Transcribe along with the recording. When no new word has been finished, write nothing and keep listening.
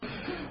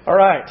All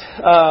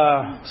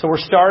right. So we're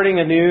starting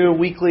a new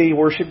weekly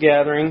worship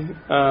gathering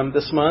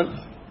this month.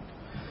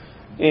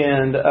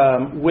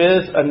 And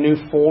with a new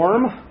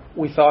form,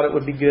 we thought it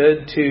would be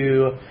good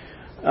to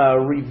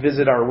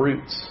revisit our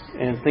roots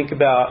and think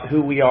about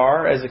who we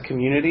are as a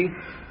community,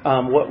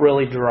 what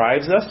really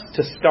drives us,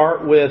 to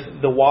start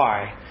with the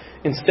why.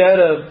 Instead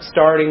of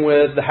starting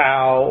with the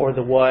how or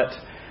the what,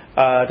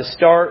 to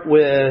start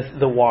with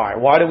the why.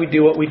 Why do we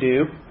do what we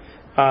do?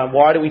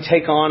 Why do we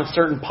take on a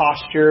certain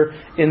posture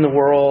in the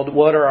world?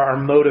 What are our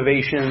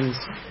motivations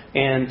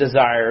and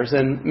desires?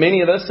 And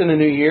many of us in the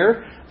new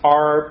year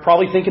are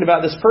probably thinking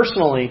about this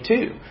personally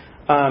too.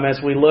 As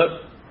we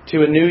look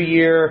to a new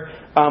year,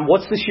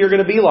 what's this year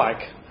going to be like?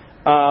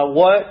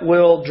 What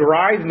will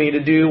drive me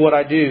to do what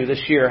I do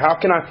this year? How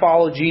can I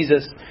follow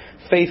Jesus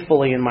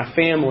faithfully in my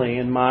family,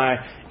 in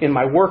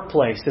my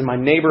workplace, in my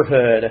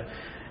neighborhood?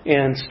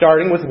 And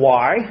starting with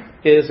why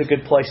is a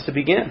good place to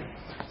begin.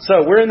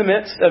 So we're in the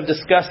midst of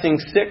discussing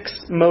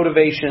 6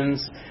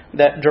 motivations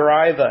that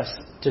drive us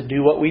to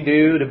do what we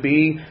do, to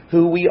be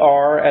who we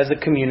are as a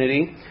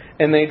community,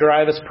 and they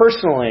drive us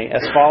personally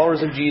as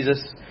followers of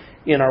Jesus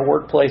in our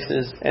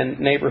workplaces and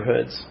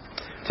neighborhoods.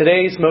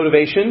 Today's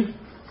motivation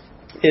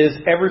is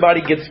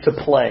everybody gets to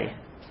play.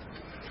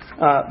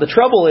 The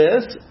trouble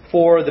is,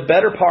 for the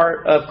better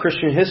part of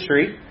Christian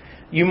history,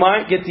 you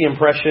might get the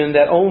impression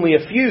that only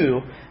a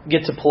few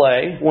get to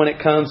play when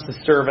it comes to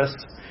service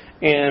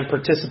and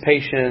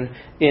participation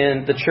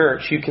in the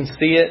church. You can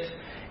see it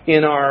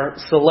in our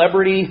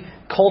celebrity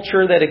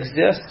culture that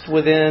exists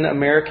within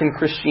American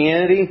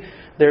Christianity.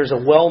 There's a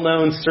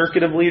well-known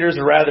circuit of leaders,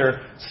 or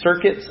rather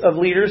circuits of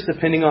leaders,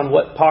 depending on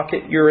what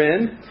pocket you're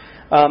in.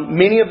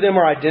 Many of them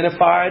are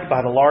identified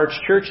by the large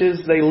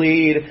churches they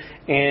lead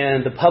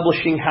and the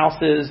publishing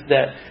houses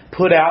that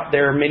put out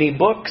their many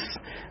books.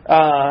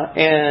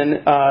 And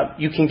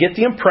you can get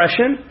the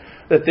impression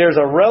that there's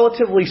a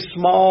relatively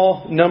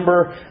small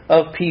number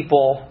of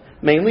people,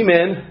 mainly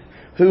men,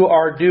 who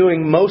are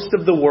doing most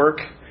of the work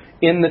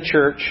in the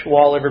church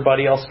while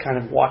everybody else kind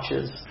of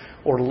watches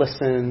or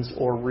listens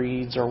or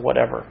reads or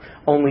whatever.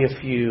 Only a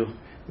few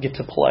get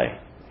to play.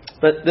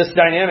 But this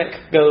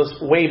dynamic goes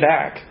way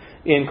back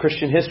in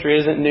Christian history.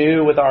 It isn't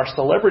new with our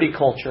celebrity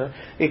culture.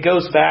 It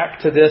goes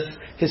back to this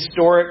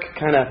historic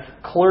kind of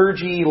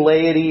clergy,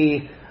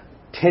 laity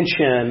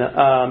tension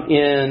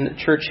in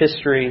church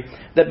history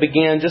that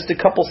began just a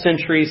couple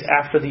centuries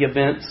after the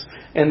events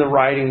and the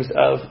writings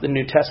of the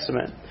New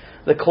Testament.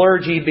 The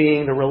clergy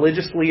being the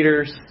religious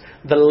leaders,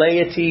 the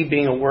laity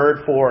being a word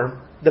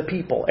for the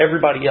people,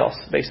 everybody else,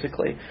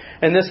 basically.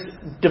 And this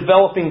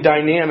developing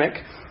dynamic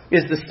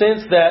is the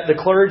sense that the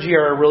clergy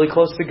are really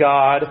close to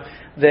God.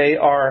 They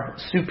are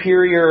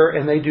superior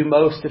and they do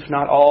most, if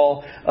not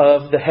all,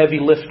 of the heavy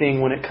lifting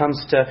when it comes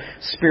to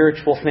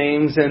spiritual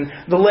things. And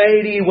the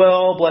laity,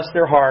 well, bless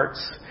their hearts,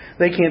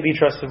 they can't be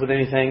trusted with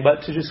anything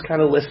but to just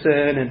kind of listen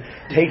and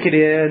take it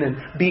in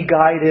and be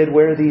guided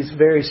where these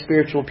very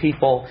spiritual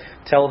people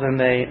tell them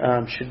they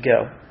should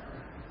go.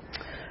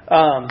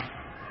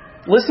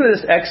 Listen to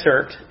this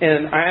excerpt,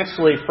 and I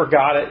actually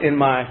forgot it in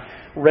my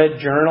red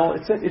journal.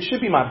 It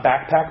should be my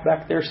backpack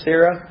back there,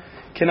 Sarah.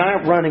 Can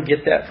I run and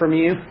get that from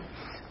you?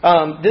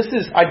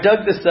 I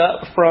dug this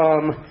up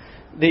from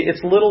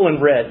it's little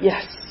and red.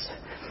 Yes.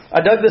 I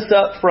dug this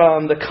up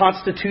from the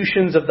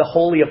Constitutions of the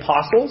Holy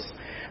Apostles,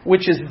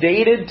 which is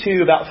dated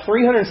to about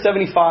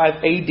 375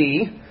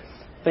 AD.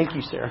 Thank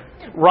you, Sarah.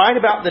 Right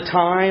about the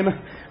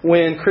time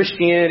when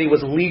Christianity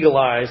was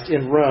legalized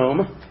in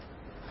Rome.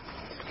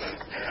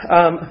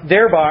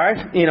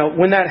 Thereby,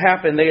 when that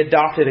happened, they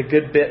adopted a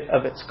good bit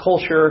of its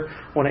culture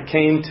when it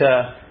came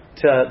to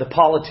the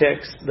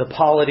politics, the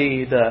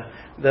polity,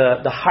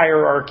 the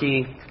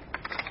hierarchy.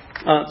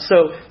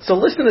 So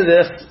listen to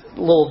this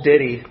little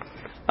ditty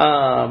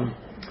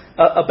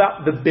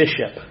about the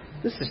bishop.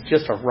 This is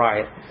just a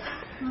riot.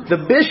 The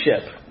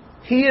bishop,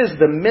 he is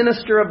the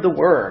minister of the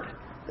word,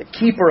 the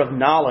keeper of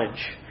knowledge,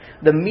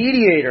 the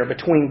mediator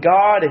between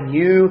God and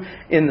you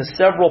in the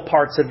several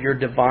parts of your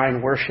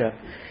divine worship.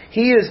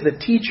 He is the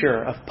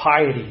teacher of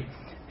piety.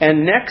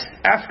 And next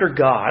after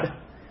God,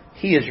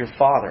 he is your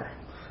Father,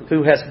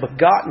 who has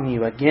begotten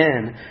you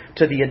again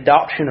to the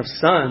adoption of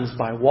sons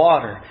by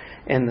water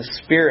and the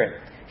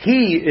Spirit.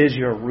 He is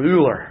your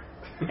ruler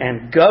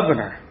and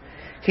governor.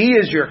 He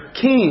is your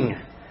king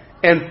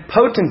and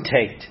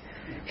potentate.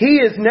 He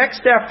is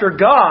next after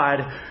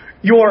God,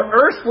 your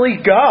earthly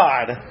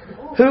God,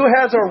 who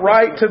has a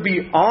right to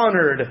be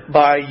honored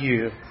by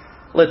you.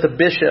 Let the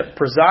bishop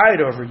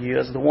preside over you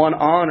as the one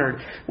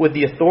honored with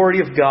the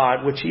authority of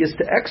God, which he is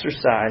to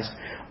exercise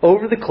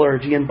over the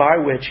clergy and by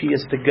which he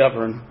is to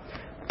govern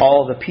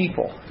all the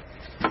people.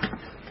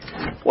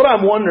 What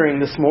I'm wondering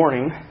this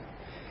morning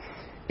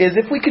is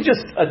if we could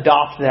just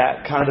adopt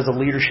that kind of as a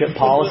leadership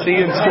policy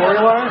and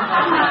storyline.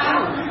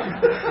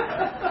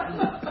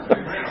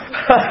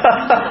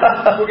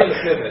 We're going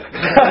to pivot.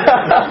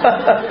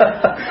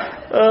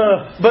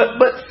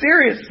 But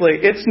seriously,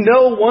 it's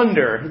no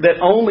wonder that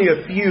only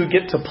a few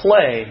get to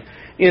play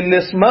in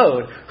this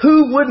mode.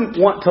 Who wouldn't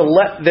want to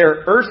let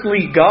their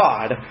earthly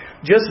God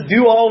just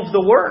do all of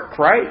the work,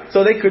 right?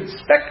 So they could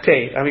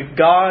spectate. I mean,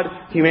 God,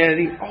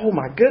 humanity, oh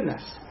my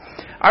goodness.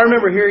 I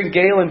remember hearing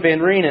Galen Van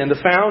Reenen, the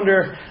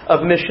founder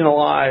of Mission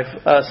Alive,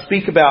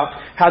 speak about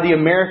how the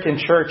American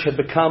church had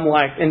become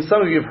like, and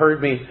some of you have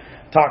heard me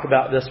talk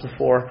about this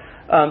before,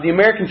 the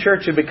American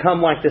church had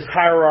become like this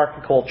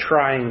hierarchical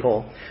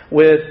triangle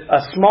with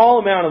a small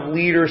amount of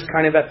leaders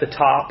kind of at the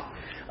top,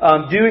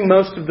 doing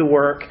most of the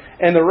work,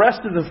 and the rest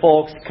of the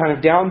folks kind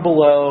of down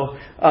below,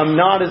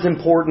 not as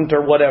important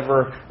or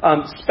whatever,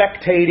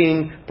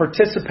 spectating,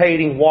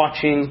 participating,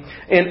 watching.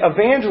 And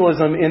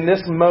evangelism in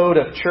this mode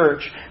of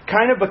church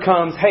kind of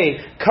becomes, hey,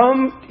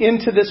 come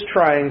into this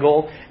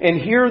triangle and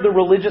hear the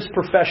religious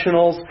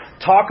professionals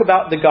talk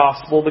about the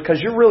gospel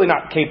because you're really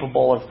not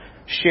capable of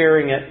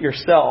sharing it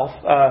yourself.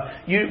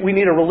 We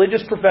need a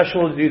religious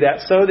professional to do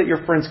that so that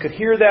your friends could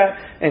hear that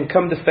and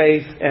come to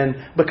faith and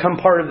become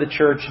part of the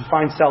church and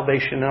find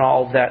salvation and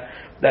all of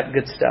that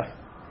good stuff.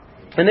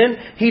 And then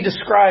he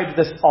described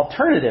this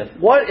alternative.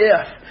 What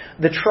if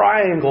the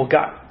triangle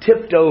got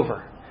tipped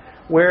over,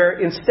 where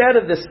instead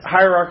of this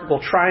hierarchical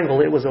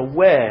triangle, it was a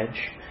wedge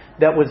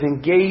that was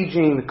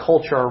engaging the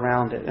culture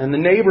around it and the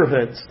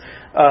neighborhoods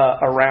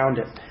around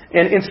it.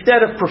 And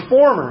instead of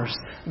performers,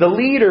 the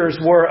leaders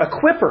were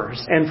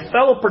equippers and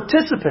fellow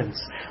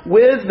participants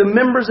with the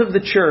members of the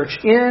church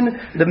in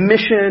the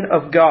mission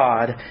of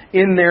God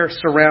in their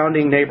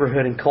surrounding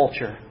neighborhood and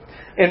culture.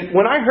 And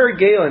when I heard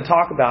Galen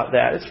talk about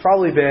that, it's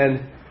probably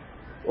been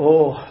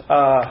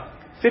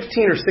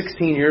 15 or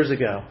 16 years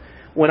ago,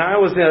 when I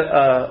was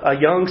a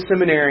young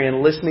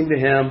seminarian listening to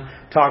him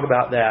talk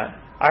about that.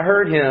 I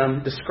heard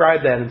him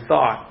describe that and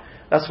thought,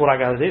 that's what I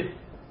got to do.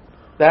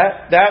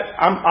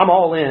 I'm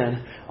all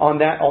in on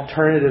that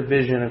alternative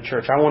vision of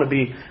church. I want to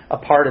be a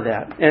part of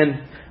that.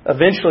 And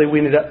eventually we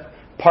ended up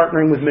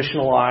partnering with Mission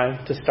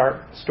Alive to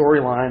start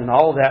Storyline, and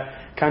all of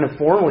that kind of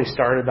formally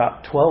started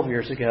about 12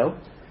 years ago.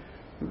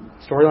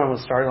 Storyline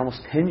was started almost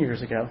 10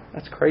 years ago.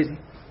 That's crazy.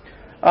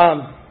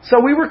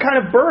 So we were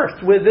kind of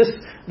birthed with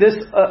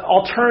this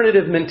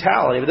alternative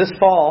mentality. This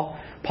fall,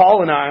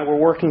 Paul and I were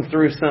working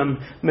through some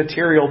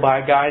material by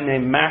a guy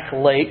named Mac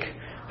Lake,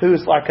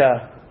 who's like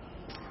a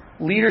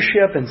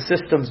leadership and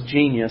systems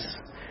genius,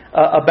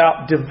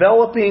 about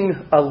developing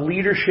a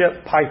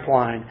leadership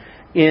pipeline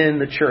in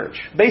the church.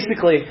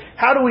 Basically,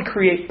 how do we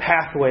create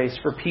pathways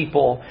for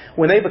people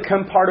when they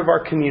become part of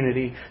our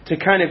community to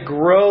kind of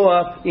grow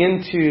up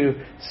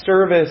into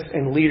service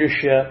and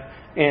leadership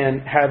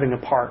and having a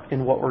part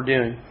in what we're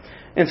doing?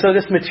 And so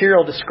this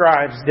material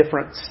describes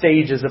different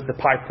stages of the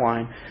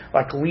pipeline,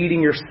 like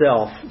leading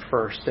yourself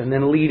first, and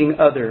then leading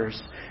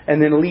others,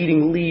 and then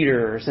leading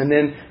leaders, and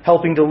then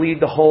helping to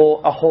lead a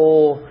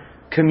whole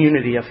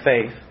community of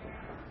faith.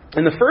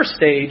 In the first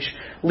stage,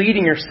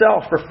 leading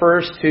yourself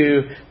refers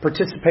to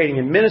participating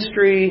in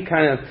ministry,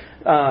 kind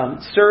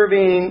of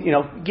serving,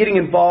 getting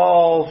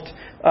involved,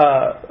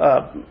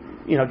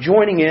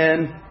 joining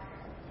in.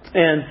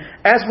 And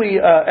as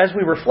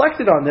we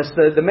reflected on this,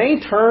 the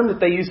main term that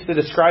they used to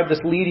describe this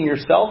leading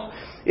yourself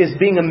is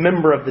being a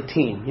member of the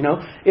team.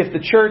 If the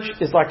church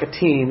is like a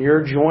team,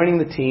 you're joining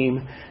the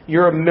team,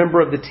 you're a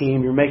member of the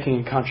team, you're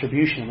making a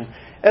contribution.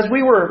 As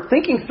we were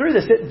thinking through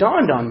this, it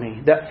dawned on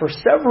me that for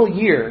several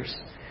years,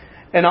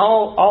 and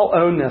I'll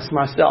own this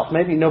myself,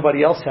 maybe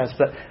nobody else has,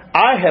 but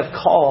I have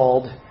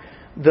called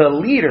the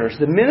leaders,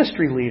 the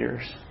ministry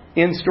leaders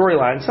in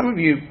Storyline, some of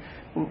you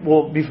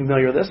will be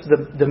familiar with this,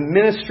 the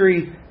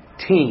ministry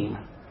team.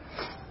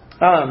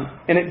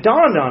 And it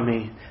dawned on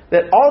me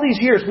that all these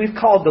years we've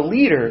called the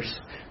leaders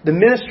the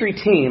ministry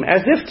team,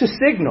 as if to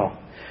signal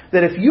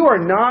that if you are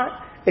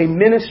not a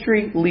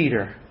ministry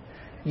leader,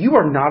 you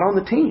are not on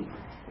the team.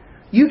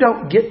 You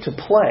don't get to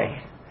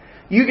play.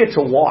 You get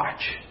to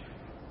watch.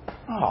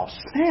 Oh,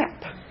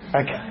 snap.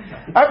 I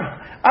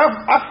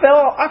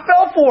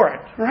fell for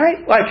it,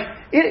 right?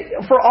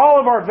 For all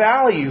of our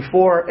value,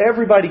 for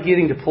everybody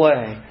getting to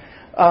play,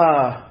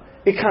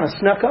 it kind of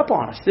snuck up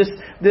on us.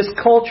 This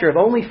culture of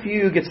only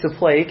few gets to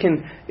play,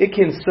 it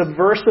can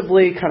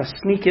subversively kind of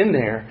sneak in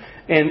there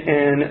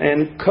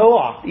and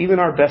co-opt even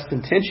our best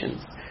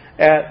intentions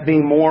at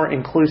being more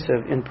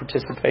inclusive in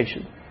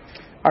participation.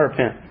 I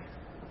repent.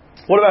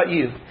 What about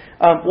you?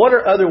 What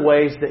are other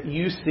ways that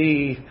you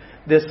see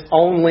this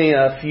only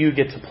a few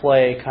get to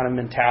play kind of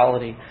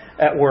mentality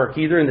at work,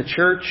 either in the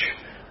church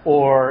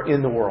or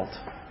in the world?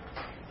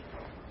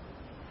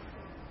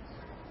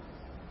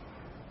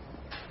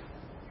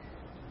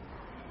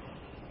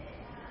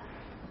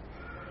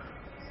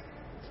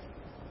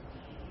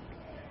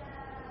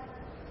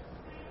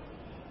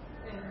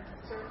 In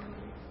certain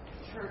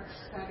church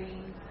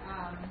settings,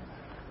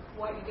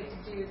 what you get to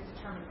do is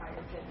determined by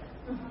your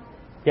gender.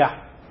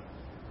 Yeah.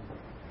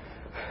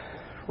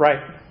 Right.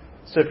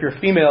 So if you're a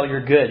female,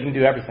 you're good. You can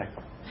do everything.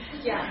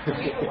 Yeah.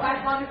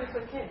 As long as it's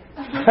with kids.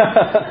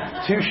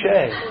 Touche.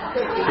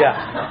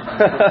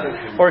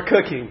 Yeah. Or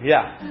cooking.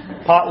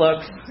 Yeah.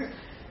 Potlucks.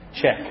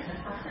 Check.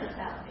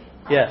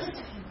 Yes.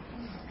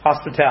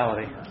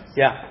 Hospitality.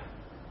 Yeah.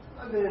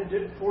 I've been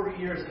in 40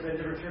 years. I've been in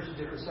different churches,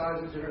 different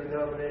sizes, different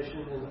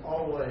denominations, and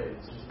always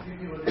there's a few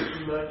people do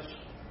too much,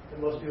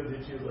 and most people do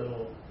too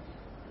little.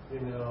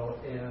 And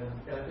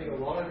I think a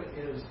lot of it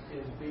is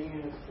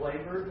being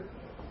flavored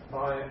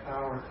by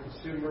our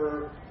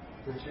consumer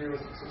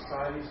materialistic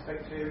society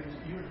spectators.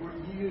 You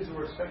use the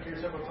word spectator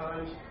several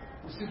times.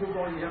 The Super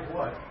Bowl, you have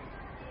what?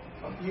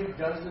 A few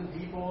dozen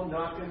people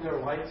knocking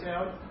their lights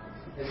out,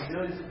 and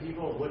millions of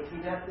people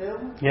looking at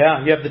them.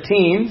 Yeah, you have the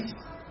teams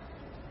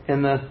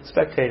and the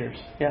spectators.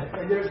 Yeah.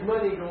 And there's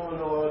money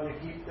going on to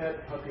keep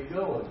that puppy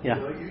going. Yeah.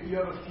 You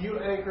have a few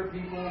anchor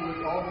people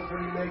with all the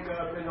pretty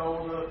makeup and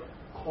all the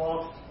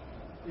cloth,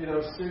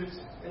 suits,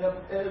 and a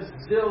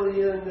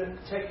zillion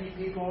techie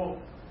people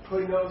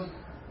putting those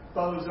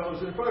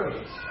bozos in front of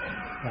us.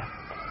 Yeah.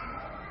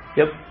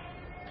 Yep.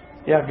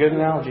 Yeah, good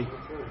analogy.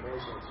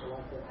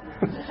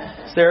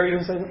 Sarah, you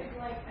want to say something?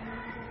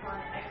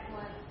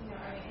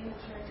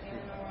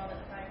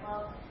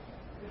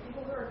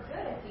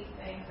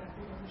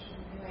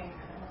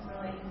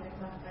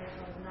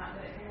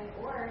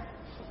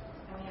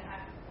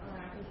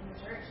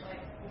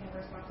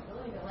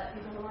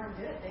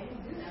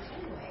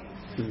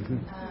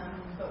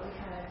 But we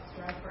kind of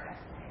strive for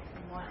excellence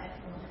and want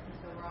excellence, and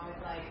so we're always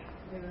like,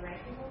 we rank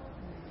people and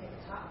we take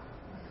the top.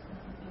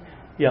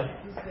 Yep.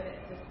 Who's good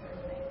at this sort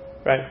of thing.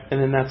 Right,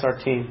 and then that's our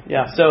team.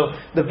 Yeah, so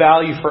the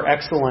value for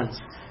excellence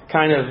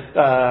kind of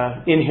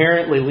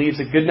inherently leaves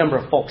a good number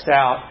of folks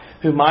out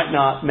who might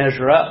not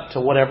measure up to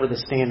whatever the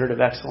standard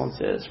of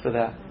excellence is for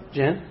that.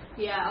 Jen?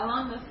 Yeah,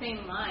 along those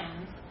same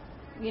lines,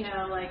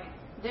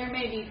 there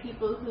may be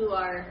people who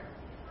are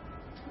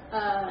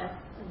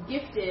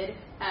gifted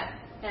at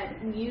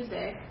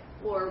music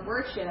or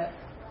worship,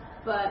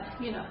 but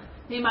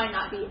they might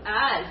not be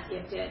as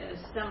gifted as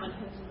someone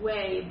who's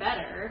way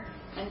better,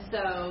 and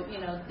so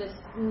this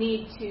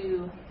need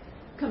to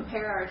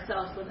compare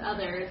ourselves with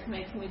others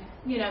makes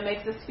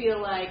us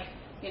feel like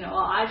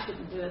I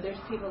shouldn't do it. There's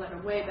people that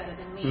are way better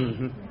than me.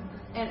 Mm-hmm.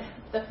 And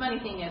the funny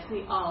thing is,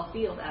 we all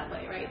feel that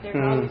way, right? There's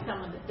always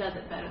someone that does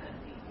it better than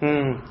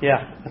me.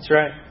 Yeah, that's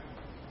right.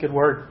 Good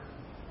word.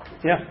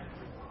 Yeah.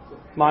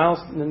 Miles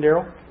and then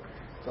Daryl.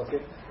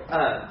 Okay.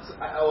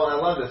 I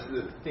love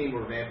the theme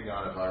we're vamping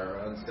on of our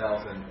own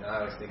selves, and I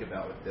always think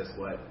about with this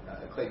what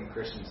Clayton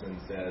Christensen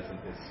says, and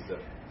he's a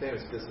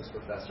famous business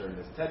professor in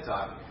his TED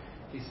Talk.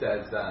 He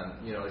says,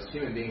 as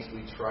human beings,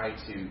 we try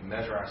to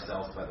measure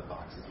ourselves by the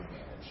boxes we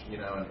manage.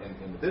 And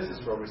in the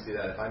business world, we see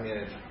that if I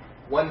manage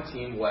one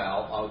team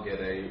well, I'll get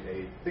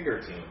a bigger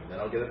team, and then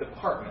I'll get a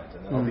department,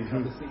 and then I'll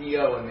become the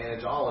CEO and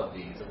manage all of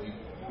these. And we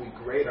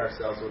grade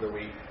ourselves whether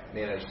we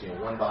manage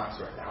one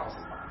box or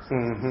 1,000 boxes.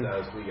 So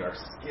as we are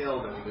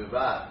skilled and we move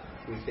up,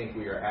 we think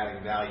we are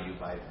adding value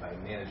by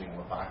managing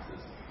more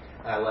boxes.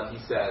 I love, he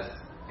says,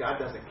 God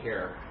doesn't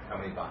care how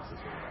many boxes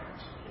we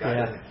manage. God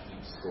doesn't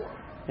keep score.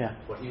 Yeah.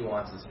 What he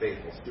wants is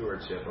faithful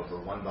stewardship over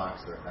one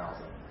box or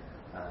 1,000.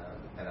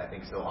 And I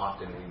think so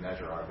often we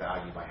measure our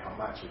value by how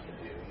much we can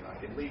do. I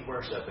can lead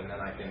worship, and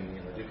then I can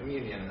do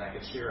communion, and I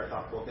can share a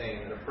thoughtful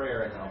thing and a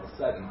prayer, and then all of a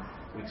sudden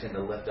we tend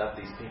to lift up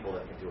these people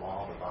that can do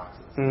all the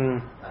boxes.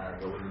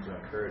 But we need to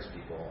encourage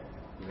people,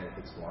 even if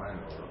it's one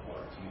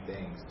or a few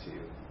things, to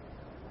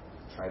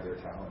try their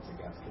talents in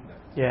God's kingdom.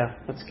 Yeah,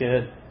 that's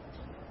good.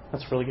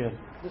 That's really good.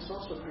 This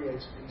also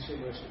creates a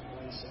consumeristic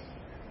mindset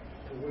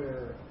to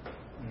where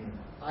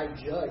I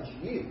judge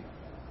you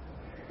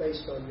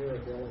based on your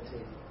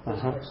ability.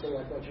 So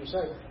like what you're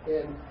saying.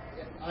 And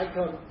I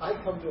come to I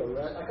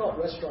call it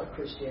restaurant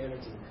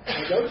Christianity.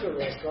 I go to a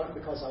restaurant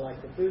because I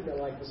like the food and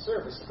I like the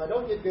service. If I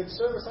don't get good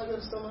service, I go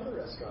to some other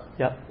restaurant.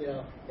 Yep.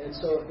 And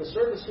so if the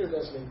service here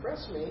doesn't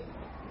impress me,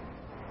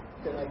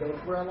 then I go to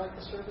where I like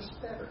the service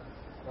better,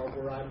 or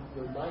where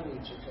my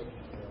needs are taken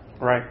care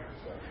of. Right.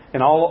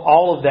 And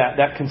all of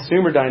that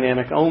consumer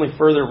dynamic only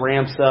further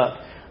ramps up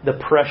the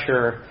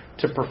pressure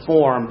to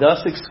perform,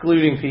 thus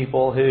excluding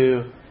people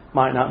who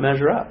might not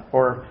measure up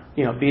or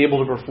be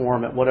able to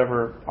perform at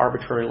whatever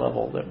arbitrary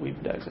level that we've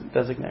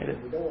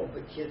designated. We don't want to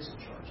put kids in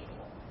charge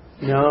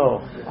at all. No.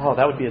 Oh,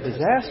 that would be a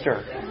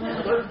disaster.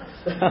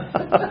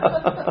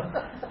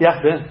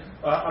 Yeah, Ben.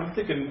 I'm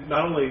thinking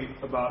not only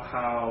about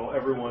how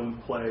everyone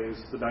plays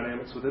the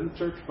dynamics within the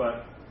church,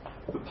 but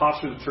the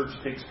posture the church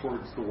takes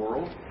towards the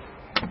world.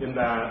 In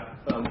that,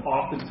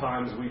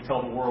 oftentimes we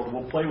tell the world,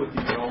 we'll play with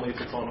you, but only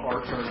if it's on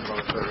our terms and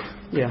our terms.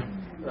 Yeah.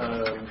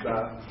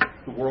 That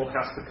the world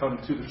has to come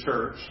to the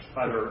church,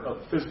 either a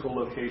physical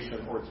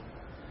location or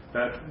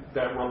that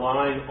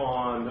relying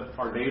on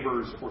our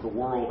neighbors or the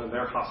world and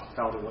their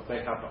hospitality, what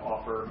they have to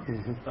offer,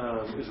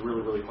 is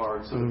really, really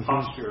hard. So the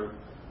posture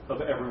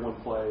of everyone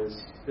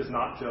plays is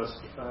not just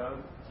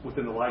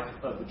within the life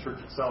of the church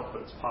itself,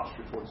 but it's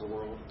posture towards the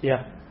world.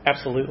 Yeah,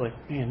 absolutely.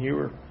 Man,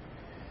 you're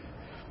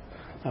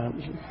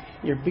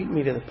beating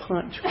me to the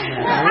punch.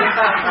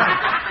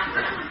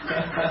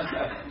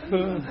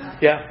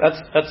 Yeah,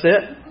 that's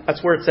it.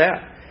 That's where it's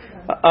at.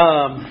 That's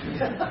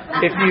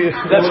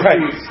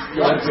right.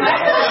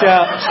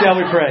 Shall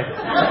we pray?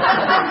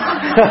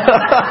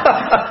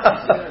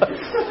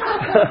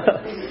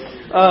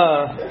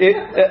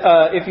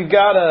 If you've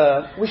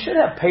got we should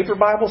have paper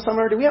Bible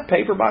somewhere. Do we have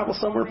paper Bible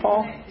somewhere,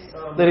 Paul?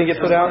 They didn't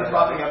get put out?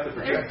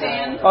 There's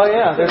stands. Oh,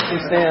 yeah, there's some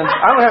stands.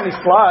 I don't have any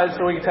slides,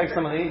 so we can take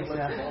some of these.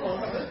 Yeah.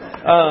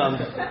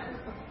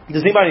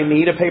 Does anybody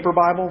need a paper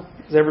Bible?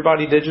 Is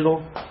everybody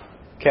digital?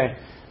 Okay.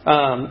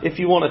 If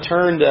you want to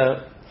turn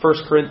to 1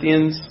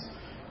 Corinthians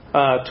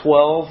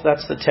 12,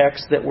 that's the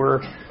text that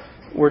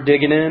we're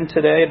digging in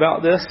today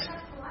about this.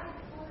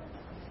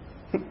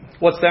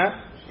 What's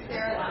that?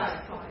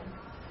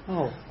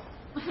 Oh.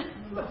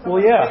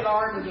 Well, yeah.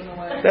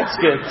 That's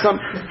good.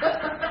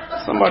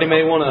 Somebody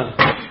may want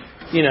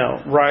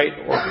to, write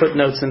or put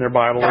notes in their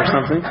Bible or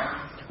something.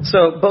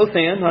 So both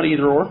and, not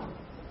either or.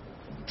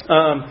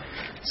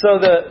 So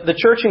the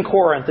church in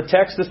Corinth, this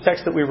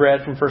text that we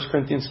read from 1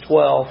 Corinthians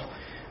 12,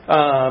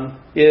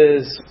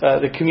 is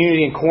the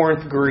community in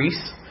Corinth,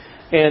 Greece.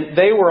 And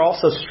they were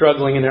also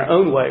struggling in their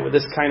own way with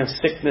this kind of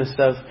sickness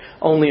of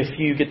only a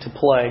few get to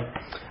play.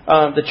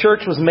 The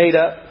church was made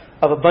up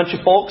of a bunch of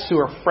folks who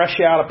are fresh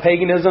out of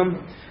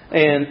paganism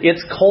and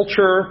its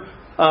culture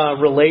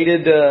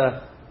related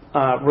to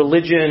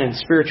religion and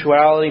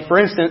spirituality. For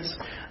instance,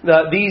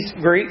 these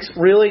Greeks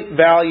really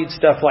valued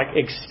stuff like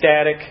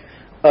ecstatic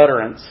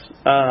utterance.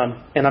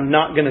 And I'm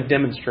not going to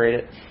demonstrate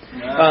it.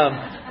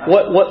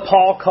 What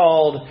Paul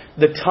called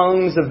the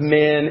tongues of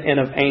men and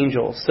of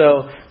angels.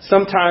 So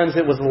sometimes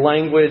it was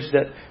language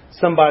that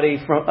somebody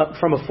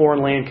from a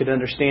foreign land could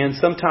understand.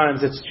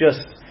 Sometimes it's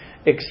just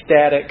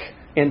ecstatic,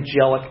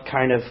 angelic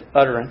kind of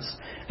utterance.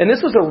 And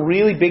this was a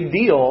really big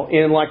deal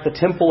in like the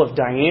temple of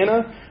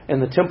Diana and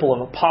the temple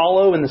of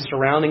Apollo in the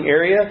surrounding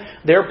area.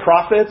 Their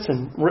prophets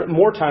and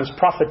more times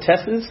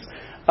prophetesses,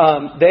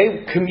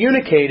 they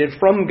communicated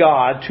from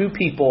God to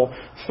people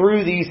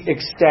through these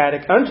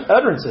ecstatic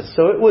utterances.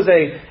 So it was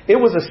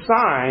a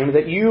sign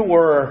that you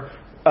were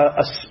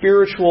a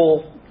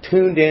spiritual,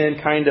 tuned in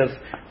kind of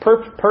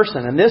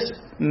person. And this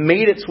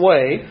made its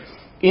way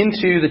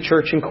into the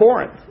church in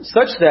Corinth,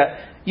 such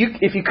that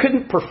if you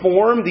couldn't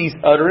perform these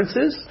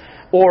utterances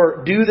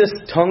or do this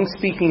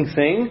tongue-speaking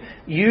thing,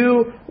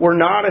 you were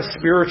not as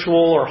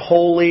spiritual or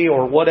holy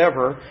or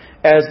whatever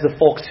as the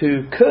folks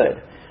who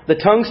could. The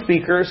tongue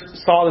speakers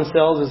saw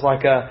themselves as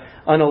like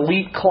an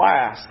elite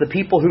class, the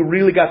people who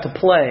really got to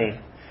play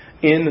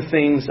in the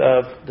things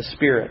of the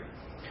Spirit.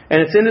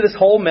 And it's into this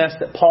whole mess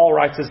that Paul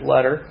writes his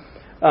letter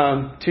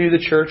to the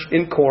church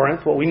in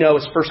Corinth, what we know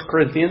as 1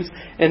 Corinthians,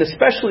 and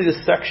especially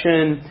the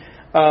section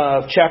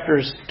of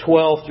chapters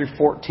 12 through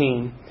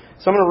 14.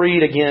 So I'm going to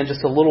read again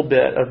just a little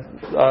bit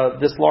of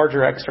this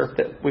larger excerpt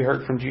that we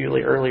heard from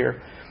Julie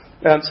earlier.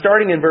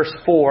 Starting in verse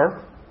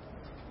 4,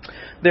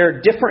 there are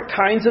different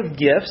kinds of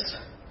gifts,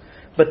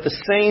 but the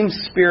same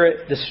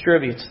Spirit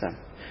distributes them.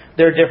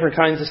 There are different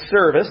kinds of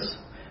service,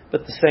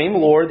 but the same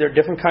Lord. There are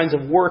different kinds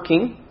of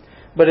working,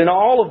 but in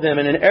all of them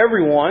and in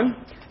every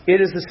one, it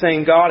is the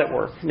same God at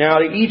work. Now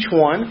to each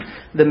one,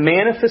 the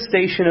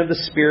manifestation of the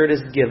Spirit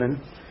is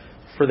given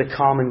for the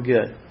common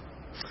good.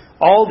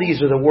 All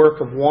these are the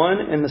work of one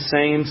and the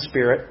same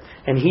Spirit,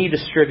 and He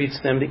distributes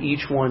them to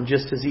each one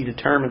just as He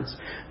determines.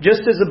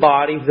 Just as a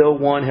body, though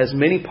one, has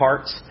many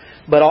parts,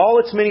 but all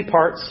its many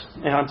parts,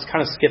 and I'm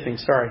kind of skipping,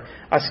 sorry.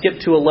 I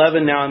skipped to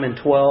 11, now I'm in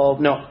 12.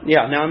 Now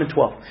I'm in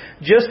 12.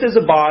 Just as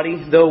a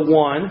body, though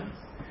one,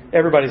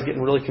 everybody's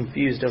getting really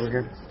confused over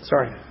here.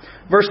 Sorry.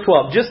 Verse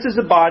 12, just as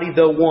a body,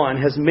 though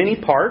one, has many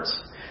parts,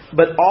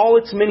 but all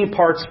its many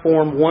parts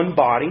form one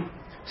body,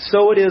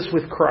 so it is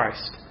with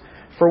Christ.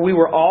 For we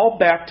were all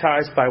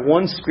baptized by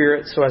one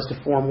Spirit so as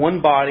to form one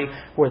body,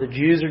 whether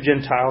Jews or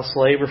Gentiles,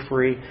 slave or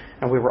free,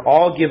 and we were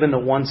all given the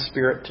one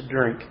Spirit to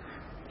drink.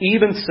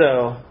 Even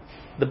so,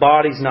 the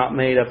body's not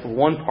made up of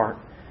one part,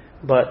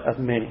 but of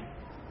many.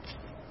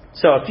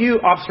 So a few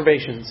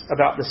observations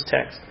about this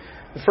text.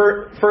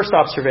 The first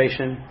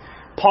observation,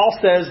 Paul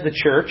says the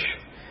church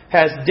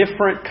has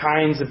different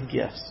kinds of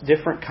gifts,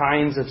 different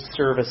kinds of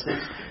services,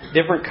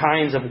 different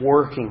kinds of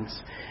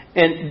workings.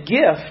 And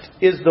gift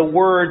is the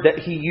word that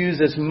he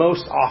uses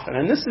most often.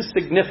 And this is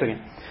significant.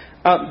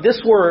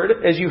 This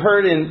word, as you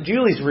heard in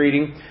Julie's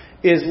reading,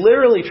 is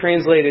literally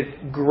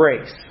translated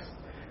grace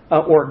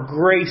or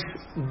grace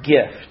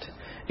gift.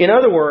 In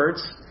other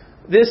words,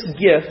 this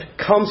gift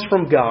comes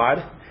from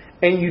God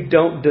and you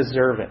don't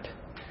deserve it.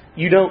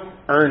 You don't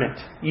earn it.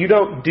 You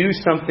don't do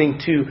something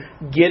to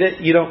get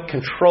it. You don't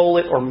control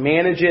it or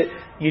manage it.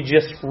 You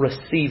just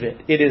receive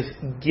it. It is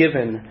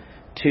given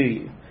to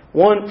you.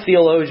 One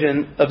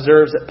theologian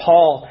observes that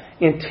Paul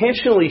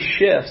intentionally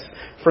shifts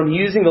from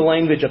using the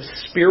language of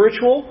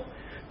spiritual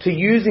to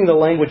using the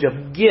language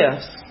of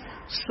gifts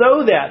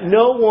so that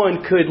no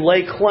one could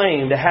lay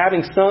claim to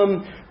having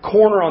some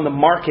corner on the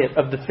market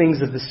of the things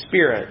of the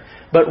Spirit.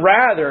 But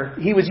rather,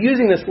 he was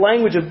using this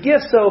language of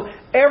gifts so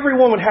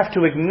everyone would have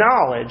to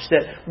acknowledge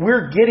that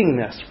we're getting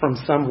this from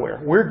somewhere.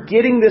 We're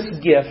getting this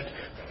gift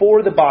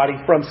for the body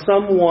from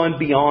someone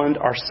beyond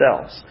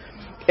ourselves.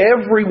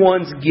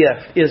 Everyone's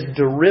gift is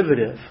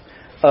derivative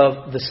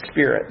of the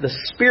Spirit. The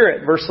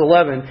Spirit, verse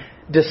 11,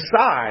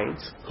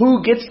 decides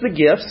who gets the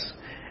gifts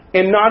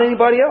and not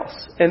anybody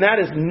else. And that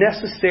is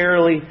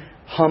necessarily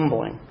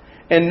humbling.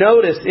 And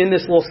notice in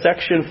this little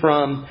section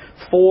from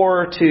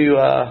 7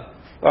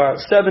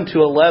 to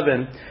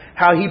 11,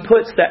 how he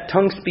puts that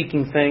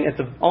tongue-speaking thing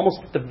almost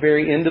at the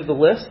very end of the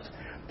list.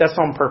 That's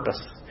on purpose.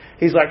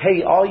 He's like,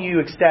 hey, all you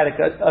ecstatic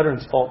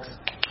utterance folks,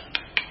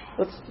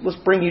 let's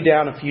bring you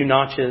down a few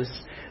notches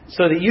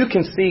so that you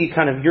can see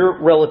kind of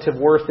your relative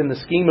worth in the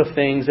scheme of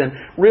things and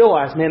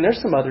realize, man,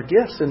 there's some other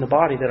gifts in the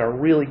body that are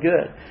really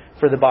good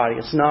for the body.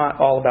 It's not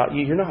all about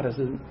you. You're not as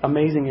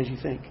amazing as you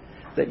think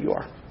that you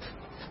are.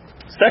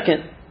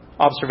 Second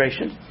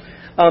observation.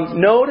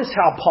 Notice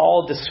how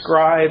Paul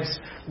describes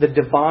the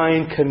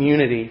divine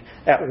community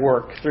at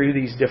work through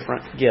these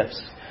different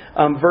gifts.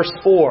 Verse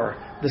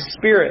 4, the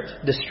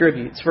Spirit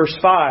distributes. Verse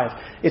 5,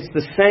 it's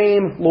the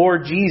same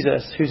Lord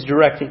Jesus who's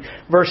directing.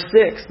 Verse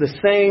 6, the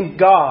same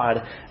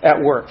God at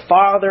work.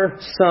 Father,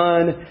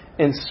 Son,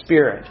 and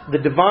Spirit. The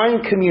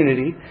divine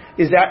community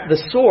is at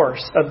the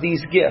source of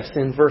these gifts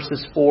in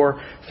verses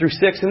 4 through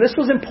 6. And this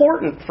was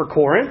important for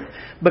Corinth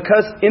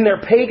because in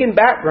their pagan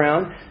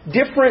background,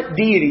 different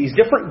deities,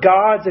 different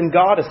gods and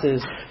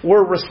goddesses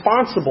were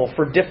responsible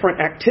for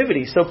different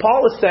activities. So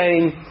Paul is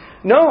saying,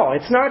 no,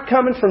 it's not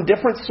coming from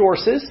different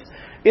sources.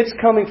 It's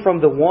coming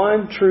from the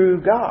one true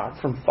God,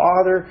 from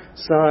Father,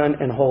 Son,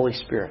 and Holy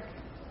Spirit.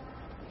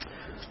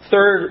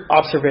 Third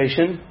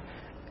observation,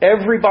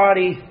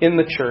 everybody in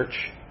the church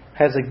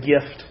has a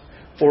gift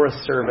or a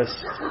service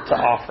to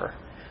offer.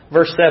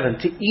 Verse 7,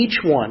 to each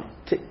one,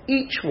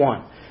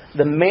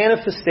 the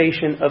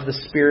manifestation of the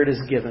Spirit is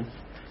given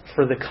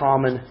for the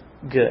common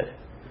good.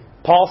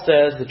 Paul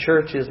says the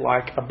church is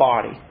like a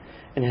body,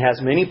 and it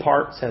has many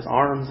parts, has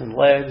arms and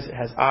legs, it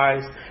has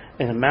eyes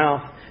and a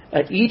mouth.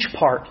 Each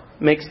part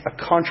makes a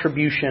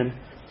contribution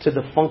to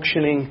the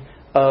functioning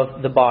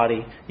of the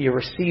body. You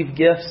receive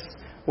gifts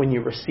when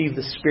you receive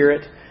the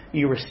Spirit.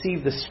 You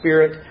receive the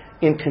Spirit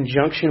in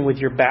conjunction with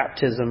your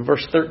baptism.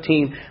 Verse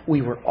 13,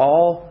 we were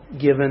all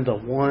given the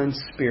one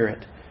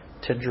Spirit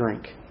to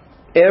drink.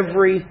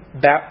 Every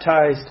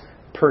baptized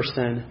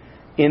person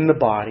in the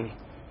body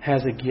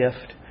has a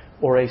gift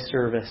or a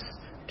service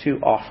to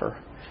offer.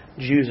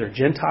 Jews or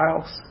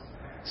Gentiles,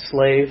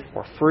 slave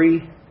or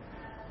free,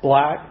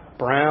 black,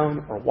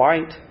 brown or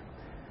white,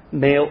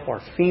 male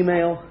or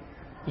female,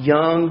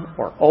 young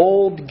or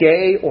old,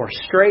 gay or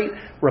straight,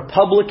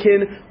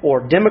 Republican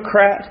or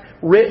Democrat,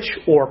 rich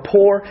or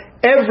poor,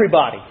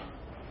 everybody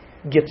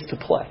gets to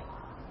play.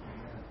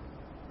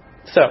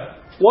 So,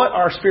 what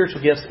are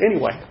spiritual gifts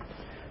anyway?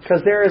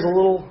 Because there is a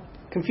little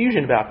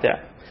confusion about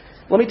that.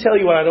 Let me tell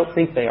you what I don't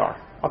think they are.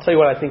 I'll tell you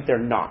what I think they're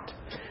not.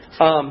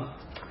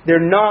 They're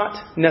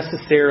not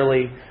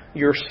necessarily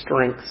your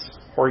strengths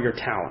or your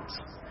talents.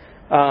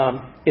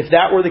 If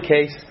that were the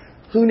case,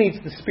 who needs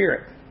the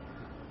Spirit?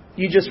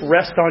 You just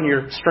rest on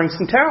your strengths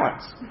and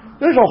talents.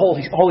 There's no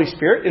Holy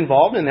Spirit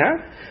involved in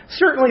that.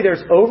 Certainly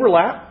there's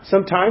overlap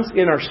sometimes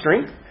in our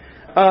strength.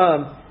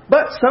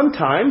 But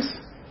sometimes,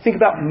 think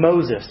about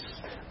Moses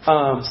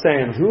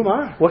saying, who am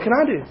I? What can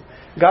I do?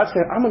 God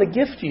said, I'm going to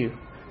gift you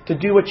to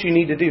do what you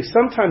need to do.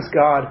 Sometimes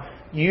God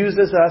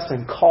uses us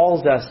and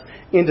calls us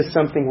into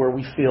something where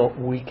we feel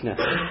weakness.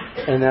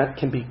 And that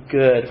can be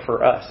good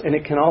for us. And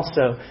it can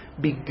also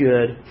be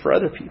good for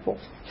other people.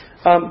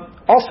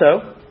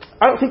 Also,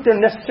 I don't think they're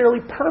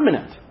necessarily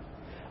permanent.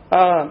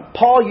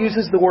 Paul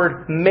uses the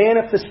word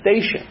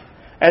manifestation,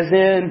 as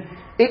in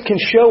it can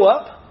show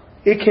up,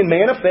 it can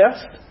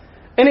manifest,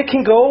 and it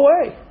can go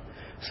away.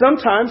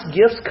 Sometimes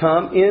gifts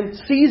come in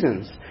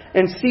seasons,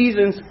 and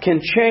seasons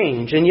can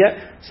change, and yet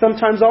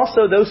sometimes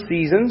also those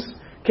seasons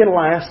can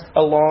last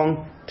a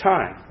long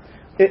time.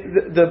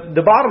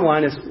 The bottom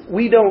line is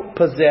we don't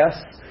possess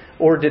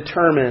or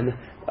determine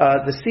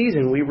the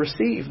season. We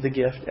receive the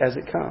gift as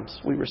it comes.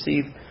 We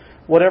receive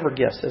whatever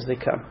gifts as they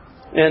come.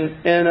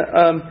 And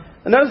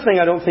another thing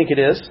I don't think it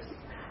is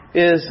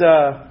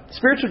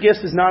spiritual gifts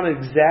is not an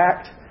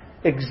exact,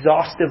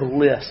 exhaustive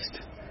list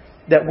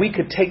that we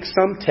could take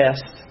some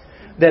test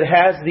that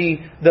has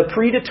the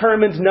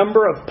predetermined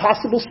number of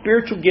possible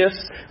spiritual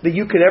gifts that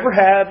you could ever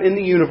have in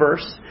the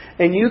universe,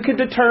 and you could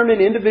determine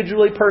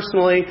individually,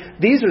 personally,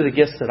 these are the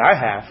gifts that I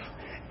have,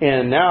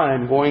 and now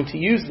I'm going to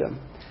use them.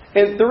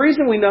 And the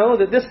reason we know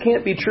that this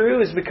can't be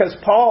true is because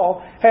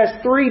Paul has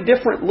 3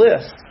 different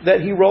lists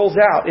that he rolls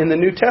out in the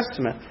New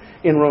Testament.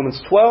 In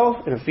Romans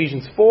 12, in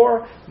Ephesians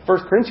 4, 1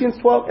 Corinthians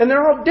 12, and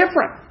they're all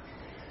different.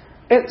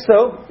 And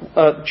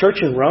so, church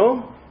in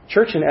Rome,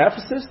 church in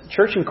Ephesus,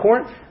 church in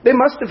Corinth, they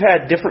must have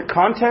had different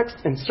contexts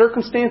and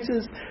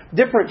circumstances,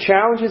 different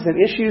challenges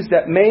and issues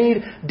that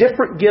made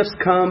different gifts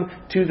come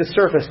to the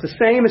surface. The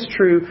same is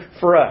true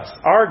for us.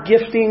 Our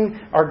gifting,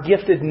 our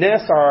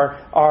giftedness,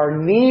 our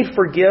need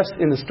for gifts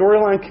in the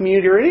Storyline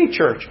community or any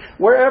church,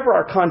 wherever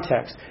our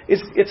context,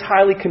 it's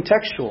highly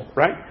contextual,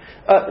 right?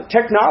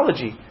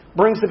 Technology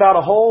brings about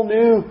a whole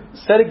new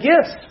set of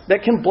gifts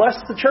that can bless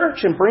the church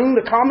and bring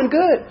the common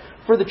good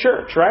for the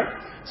church, right?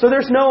 So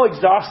there's no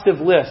exhaustive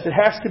list. It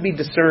has to be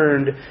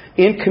discerned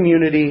in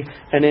community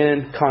and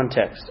in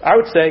context. I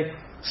would say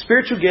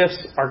spiritual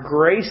gifts are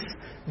grace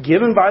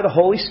given by the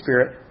Holy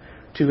Spirit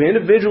to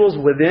individuals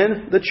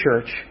within the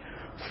church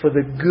for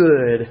the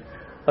good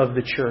of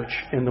the church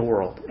in the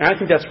world. And I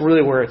think that's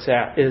really where it's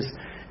at. Is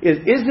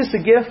this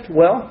a gift?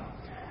 Well,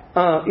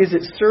 is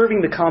it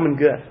serving the common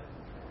good?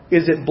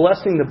 Is it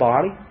blessing the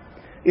body?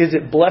 Is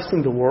it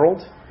blessing the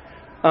world?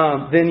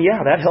 Then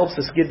yeah, that helps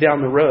us get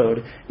down the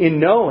road in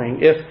knowing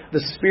if the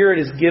Spirit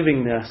is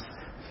giving this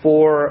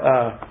for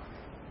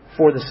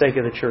the sake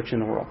of the church in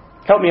the world.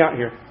 Help me out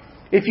here.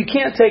 If you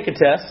can't take a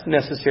test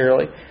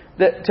necessarily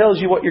that tells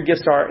you what your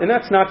gifts are, and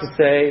that's not to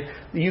say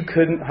that you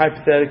couldn't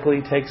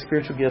hypothetically take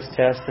spiritual gifts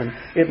test and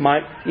it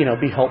might,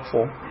 be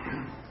helpful.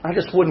 I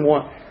just wouldn't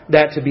want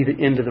that to be the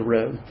end of the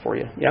road for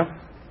you. Yeah.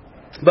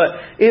 But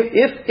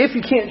if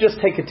you can't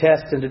just take a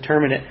test and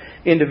determine it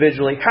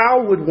individually,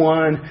 how would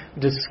one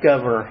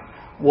discover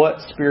what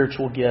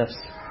spiritual gift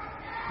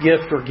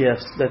or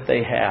gifts that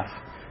they have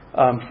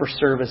for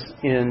service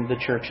in the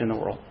church in the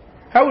world?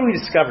 How would we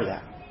discover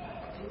that?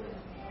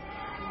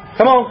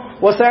 Come on,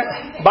 what's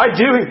that? By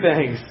doing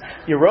things.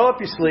 You roll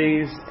up your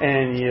sleeves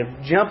and you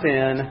jump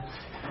in.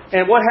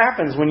 And what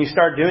happens when you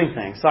start doing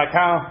things? So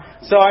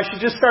I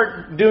should just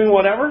start doing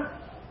whatever?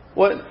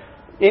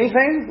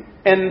 Anything?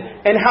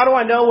 And how do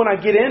I know when I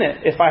get in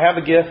it if I have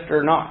a gift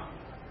or not?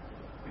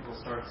 People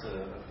start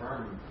to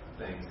affirm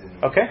things in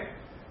you. Okay.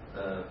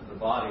 The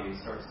body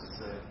starts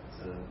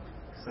to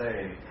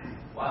say,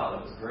 wow,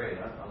 that was great.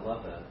 I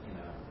love that.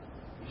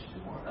 You should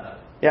do more of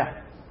that.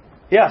 Yeah.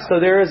 Yeah, so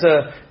there is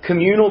a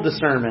communal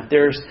discernment.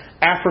 There's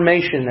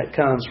affirmation that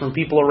comes from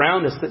people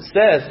around us that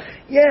says,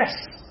 yes,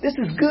 this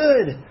is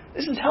good.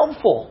 This is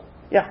helpful.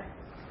 Yeah.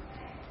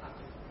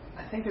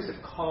 I think there's a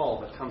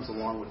call that comes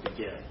along with the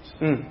gift.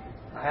 Mm.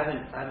 I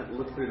haven't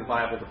looked through the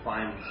Bible to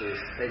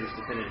say this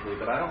definitively,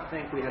 but I don't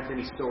think we have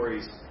any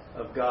stories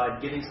of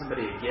God giving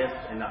somebody a gift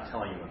and not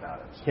telling him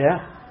about it.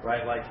 Yeah.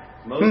 Right? Like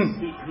Moses,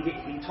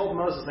 he told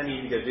Moses, I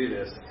need you to go do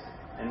this.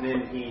 And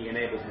then he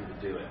enabled him to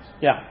do it.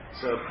 Yeah.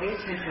 So pay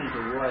attention to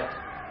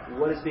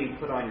what is being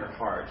put on your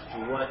heart, to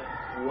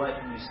what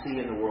you see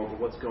in the world, to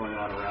what's going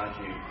on around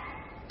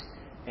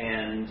you.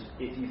 And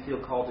if you feel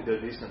called to go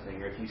do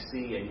something, or if you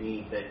see a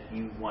need that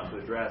you want to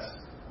address,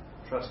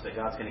 trust that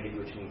God's going to give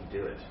you what you need to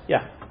do it.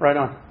 Yeah, right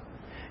on.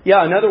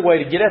 Yeah, another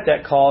way to get at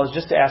that call is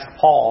just to ask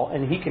Paul,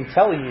 and he can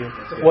tell you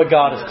what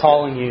God is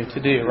calling you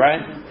to do, right?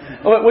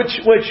 Which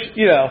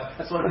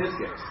That's one of his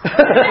gifts.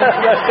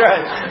 That's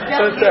right.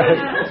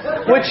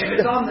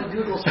 It's on the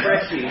Google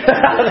spreadsheet.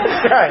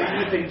 That's right.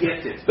 You've been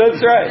gifted.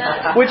 That's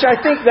right. Which I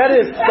think that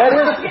is.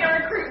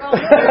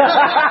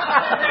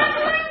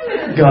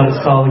 God is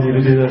calling you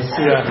to do this.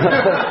 Yeah,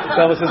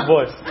 that was his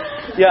voice.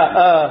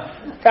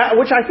 Yeah,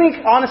 which I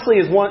think honestly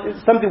is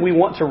something we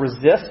want to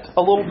resist a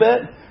little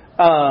bit.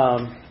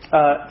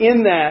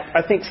 In that,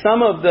 I think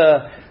some of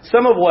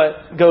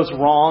what goes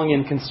wrong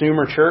in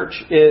consumer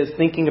church is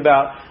thinking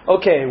about,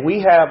 okay,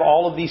 we have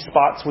all of these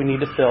spots we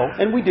need to fill,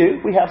 and we do.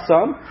 We have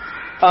some.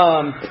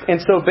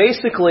 And so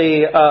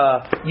basically,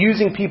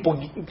 using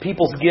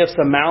people's gifts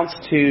amounts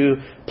to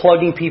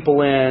plugging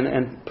people in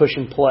and push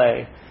and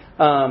play.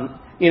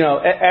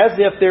 As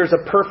if there's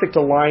a perfect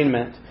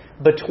alignment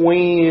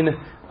between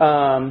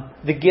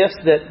the gifts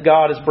that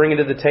God is bringing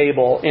to the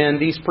table and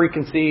these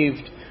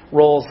preconceived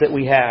roles that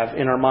we have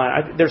in our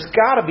mind. There's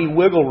got to be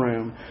wiggle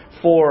room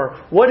for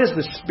what is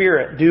the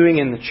Spirit doing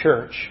in the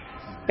church,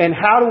 and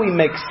how do we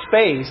make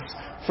space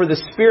for the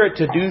Spirit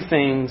to do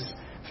things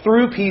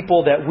through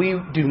people that we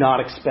do not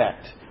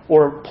expect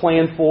or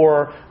plan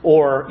for,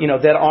 or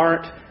that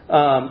aren't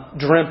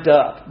dreamt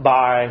up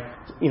by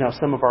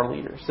some of our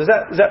leaders. Is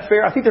that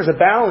fair? I think there's a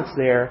balance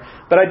there,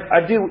 but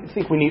I do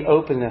think we need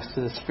openness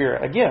to the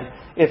Spirit. Again,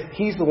 if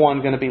He's the one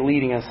going to be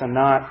leading us and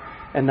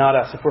not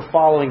us, if we're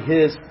following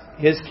His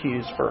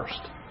cues first.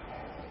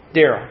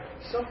 Daryl.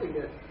 Something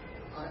that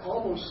I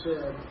almost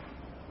said,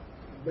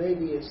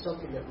 maybe it's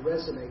something that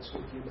resonates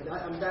with you, but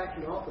I'm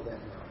backing off of that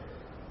now.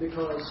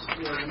 Because,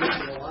 you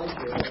mentioned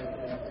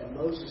Elijah and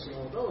Moses and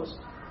all those.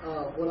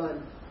 What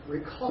I'm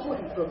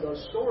recalling from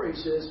those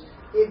stories is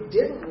it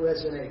didn't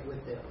resonate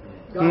with them.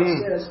 God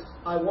says,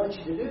 I want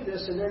you to do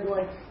this, and they're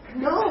going,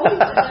 no,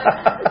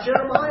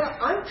 Jeremiah,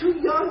 I'm too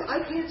young,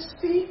 I can't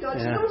speak. God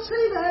says, don't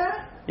say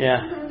that. Yeah.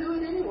 I'm going to do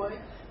it anyway.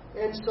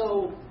 And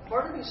so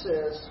part of me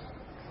says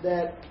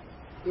that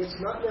it's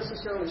not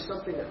necessarily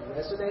something that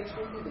resonates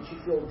with you, that you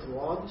feel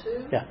drawn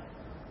to,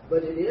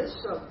 but it is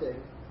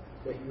something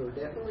that you're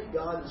definitely,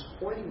 God is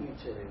pointing you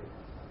to,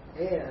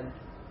 and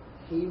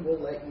He will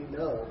let you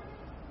know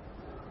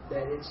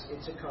that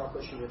it's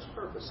accomplishing its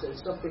purpose. That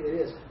it's something that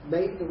is.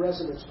 Maybe the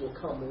resonance will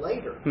come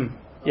later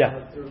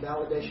through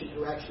validation,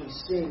 through actually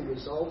seeing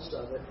results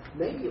of it.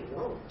 Maybe it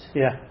won't.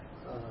 Yeah.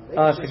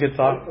 That's a good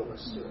thought.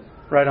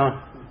 Right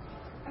on.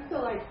 I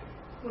feel like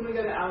when we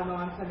go to Alamo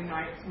on Sunday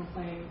nights and we're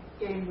playing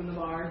games in the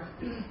bar,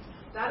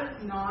 that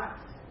is not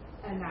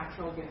a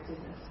natural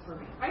giftedness for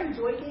me. I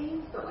enjoy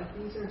games, but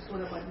these are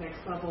sort of next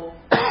level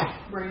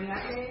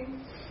brainiac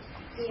games.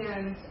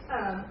 And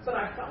but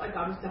I felt like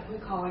God was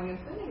definitely calling and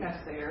sending us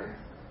there.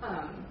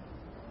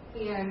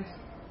 And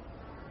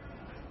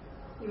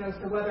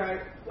so whether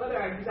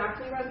I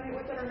exactly resonate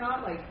with it or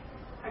not,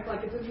 I feel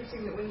like it's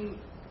interesting that when you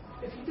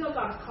if you feel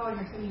God is calling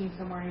or sending you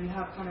somewhere and you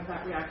have kind of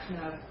that reaction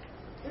of,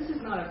 this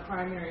is not a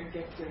primary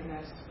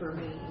giftedness for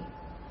me,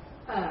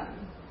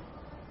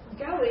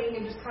 going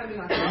and just kind of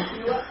being like, you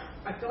know what,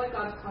 I feel like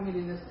God is calling me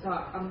to do this, so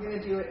I'm going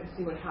to do it and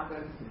see what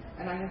happens.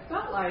 And I have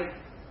felt like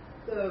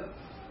the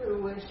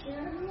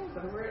fruition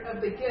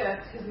of the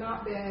gift has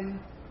not been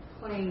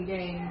playing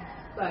games,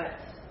 but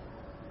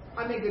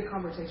I make good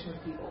conversation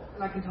with people,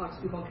 and I can talk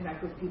to people and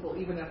connect with people,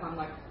 even if I'm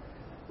like,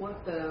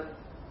 what the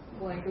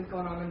blank is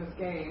going on in this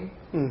game?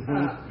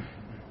 Mm-hmm.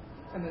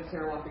 And then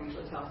Sarah Walker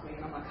usually tells me,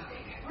 and I'm like,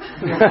 okay.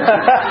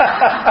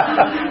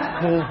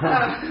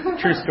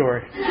 True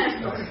story. We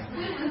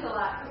lose a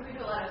lot because we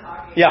do a lot of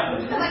talking. Yeah.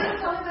 Like,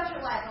 tell me about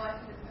your life. Oh,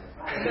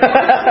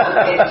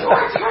 It's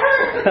your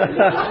turn.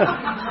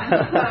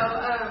 So,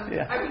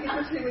 I think it's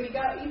interesting when you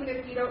go, even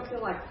if you don't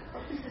feel like,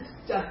 oh, this is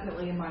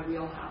definitely in my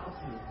wheelhouse.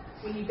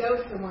 When you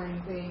go somewhere and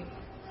you think,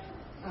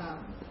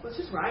 let's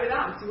just ride it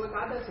out and see what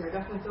God does here. I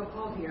definitely feel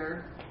called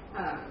here.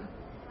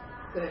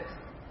 That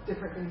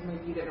different things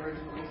maybe you didn't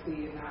originally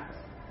see in that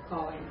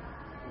calling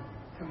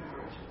come to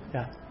fruition.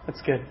 Yeah,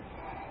 that's good.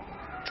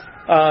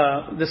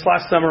 This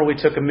last summer we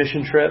took a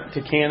mission trip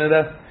to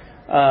Canada.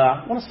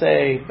 I want to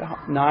say about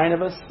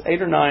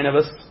 8 or 9 of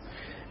us.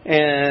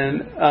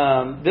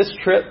 And this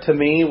trip to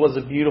me was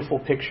a beautiful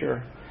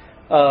picture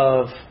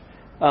of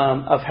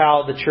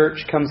how the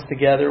church comes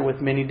together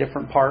with many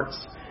different parts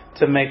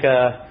to make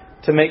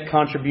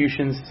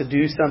contributions, to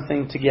do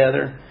something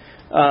together.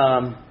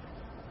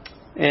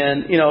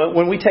 And,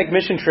 when we take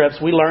mission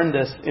trips, we learned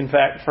this, in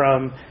fact,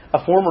 from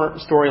a former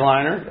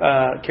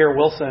storyliner, Kara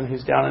Wilson,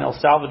 who's down in El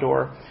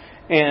Salvador.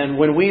 And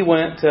when we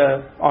went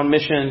on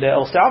mission to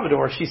El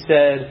Salvador, she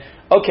said,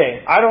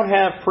 okay, I don't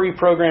have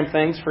pre-programmed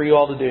things for you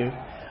all to do.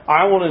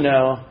 I want to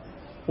know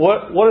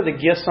what are the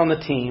gifts on the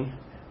team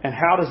and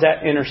how does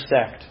that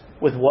intersect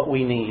with what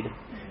we need?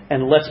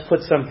 And let's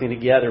put something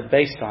together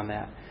based on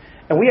that.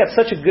 And we had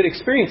such a good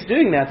experience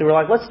doing that we're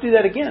like, let's do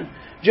that again.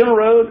 General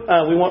Road,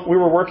 we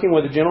were working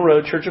with the General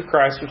Road Church of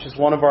Christ, which is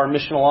one of our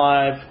Mission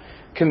Alive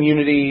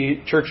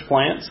community church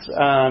plants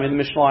in the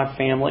Mission Alive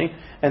family,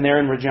 and they're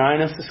in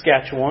Regina,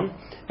 Saskatchewan.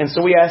 And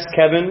so we asked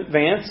Kevin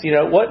Vance,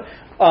 what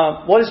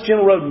does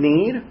General Road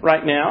need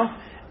right now,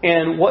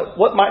 and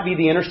what might be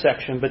the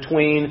intersection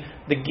between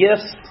the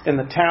gifts and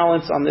the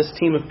talents on this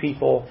team of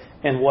people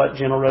and what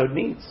General Road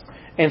needs.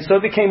 And so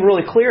it became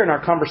really clear in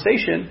our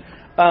conversation,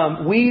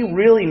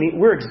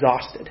 we're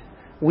exhausted.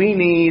 We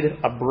need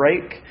a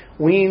break.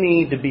 We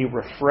need to be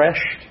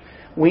refreshed.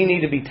 We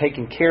need to be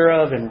taken care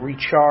of and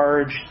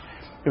recharged.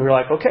 And we're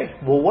like, okay,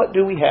 well, what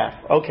do we have?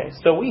 Okay,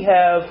 so we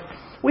have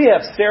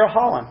Sarah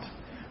Holland,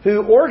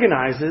 who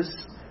organizes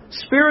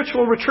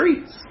spiritual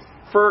retreats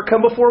for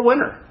Come Before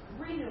Winter.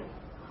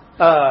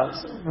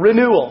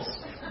 Renewals.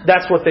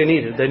 That's what they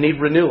needed. They need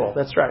renewal.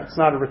 That's right. It's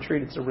not a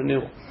retreat, it's a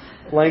renewal.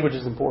 Language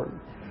is important.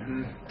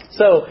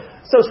 So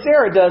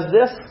Sarah does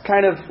this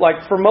kind of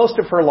like for most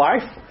of her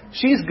life.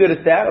 She's good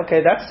at that.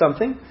 Okay, that's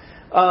something.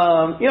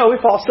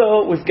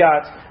 We've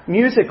got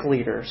music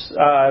leaders.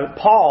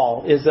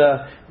 Paul is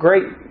a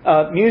great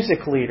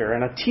music leader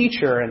and a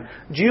teacher, and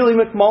Julie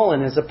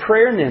McMullen is a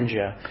prayer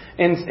ninja.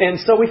 And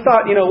so we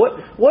thought,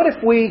 what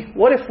if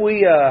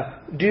we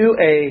do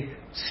a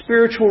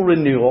spiritual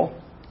renewal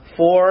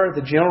for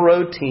the General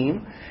Road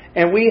team,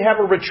 and we have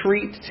a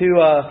retreat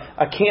to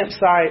a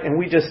campsite, and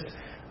we just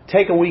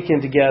take a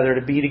weekend together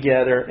to be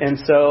together. And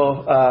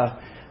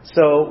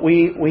so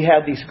we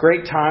had these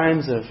great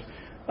times of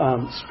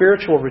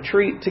spiritual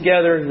retreat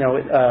together.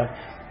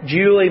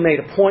 Julie made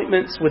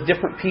appointments with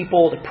different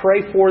people to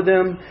pray for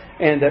them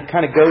and to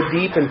kind of go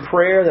deep in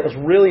prayer. That was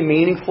really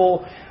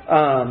meaningful.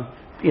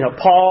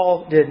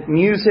 Paul did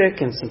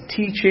music and some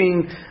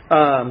teaching.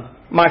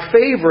 My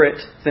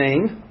favorite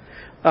thing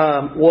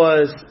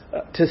was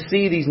to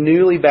see these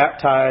newly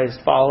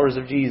baptized followers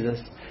of Jesus,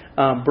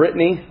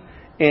 Brittany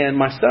and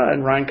my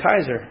son, Ryan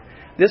Kaiser.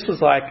 This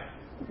was like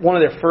one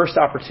of their first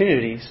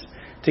opportunities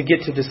to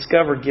get to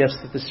discover gifts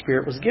that the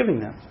Spirit was giving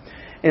them.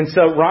 And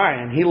so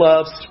Ryan, he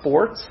loves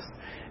sports.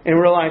 And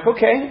we're like,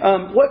 okay,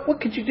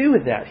 what could you do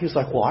with that? He was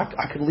like, well,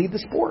 I could lead the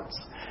sports.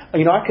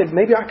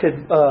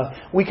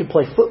 We could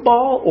play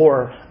football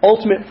or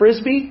ultimate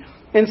frisbee.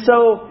 And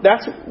so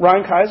that's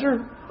Ryan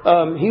Kaiser.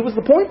 He was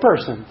the point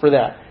person for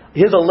that.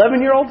 His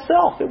 11-year-old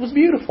self. It was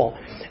beautiful.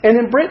 And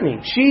then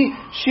Brittany, she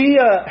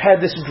had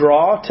this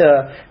draw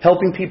to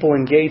helping people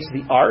engage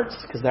the arts,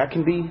 because that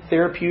can be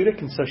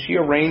therapeutic. And so she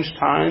arranged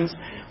times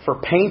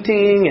for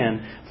painting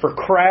and for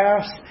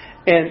crafts.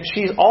 And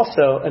she's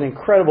also an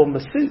incredible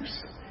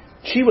masseuse.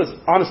 She was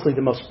honestly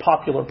the most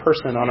popular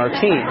person on our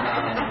team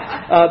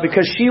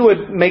because she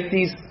would make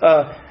these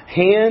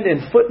hand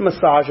and foot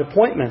massage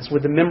appointments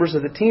with the members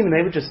of the team, and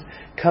they would just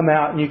come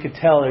out and you could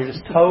tell they're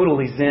just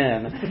totally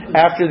zen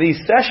after these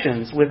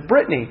sessions with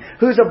Brittany,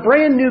 who's a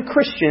brand new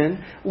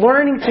Christian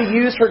learning to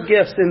use her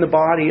gifts in the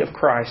body of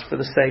Christ for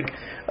the sake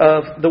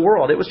of the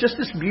world. It was just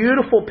this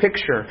beautiful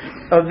picture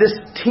of this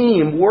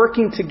team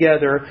working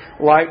together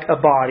like a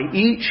body,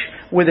 each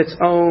with its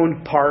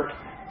own part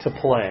to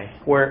play,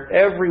 where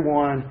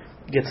everyone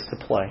gets to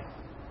play.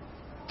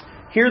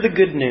 hear the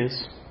good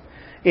news.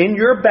 In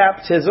your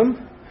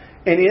baptism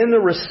and in the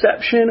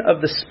reception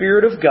of the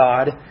Spirit of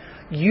God,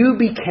 you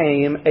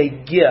became a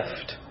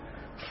gift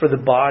for the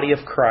body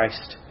of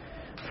Christ,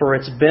 for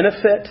its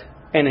benefit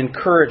and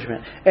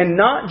encouragement. And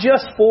not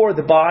just for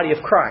the body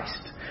of Christ,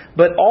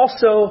 but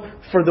also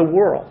for the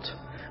world.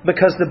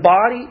 Because the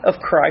body of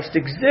Christ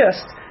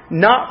exists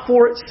not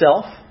for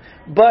itself,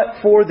 but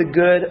for the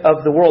good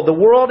of the world. The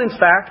world, in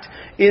fact,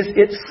 is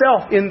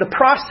itself in the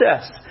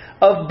process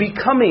of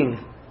becoming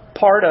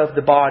part of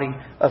the body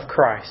of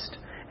Christ.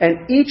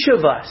 And each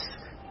of us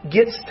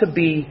gets to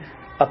be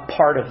a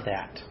part of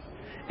that.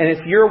 And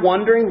if you're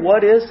wondering,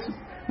 what is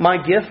my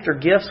gift or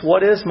gifts?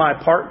 What is my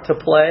part to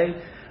play?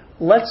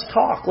 Let's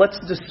talk. Let's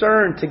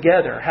discern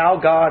together how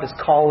God is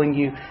calling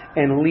you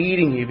and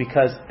leading you,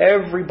 because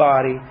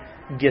everybody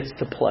gets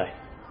to play.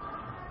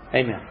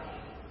 Amen.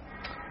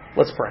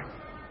 Let's pray.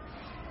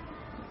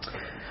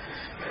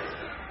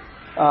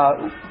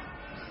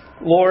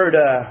 Lord,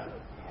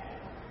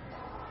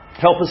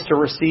 help us to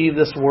receive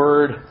this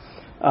word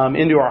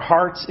into our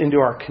hearts, into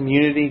our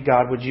community.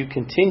 God, would you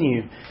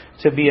continue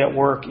to be at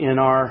work in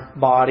our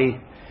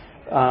body,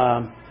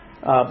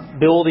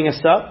 building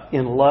us up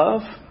in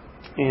love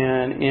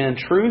and in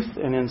truth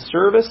and in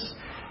service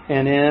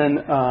and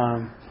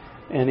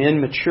in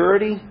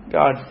maturity.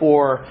 God,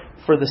 for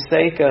the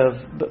sake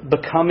of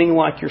becoming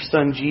like your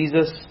Son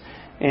Jesus,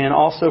 and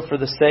also for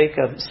the sake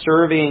of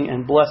serving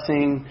and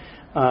blessing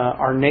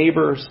our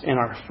neighbors and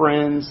our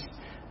friends,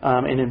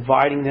 and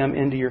inviting them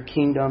into your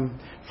kingdom,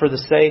 for the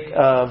sake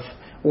of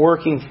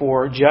working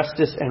for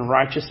justice and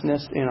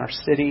righteousness in our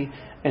city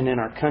and in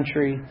our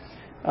country.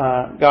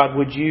 God,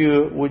 would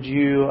you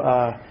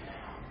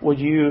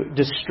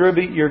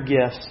distribute your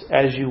gifts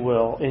as you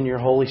will in your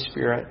Holy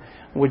Spirit?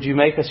 Would you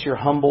make us your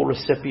humble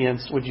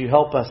recipients? Would you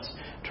help us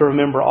to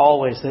remember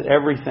always that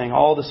everything,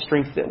 all the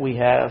strength that we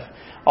have,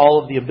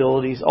 all of the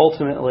abilities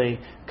ultimately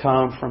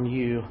come from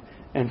you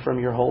and from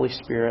your Holy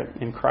Spirit.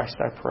 In Christ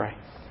I pray.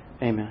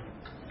 Amen.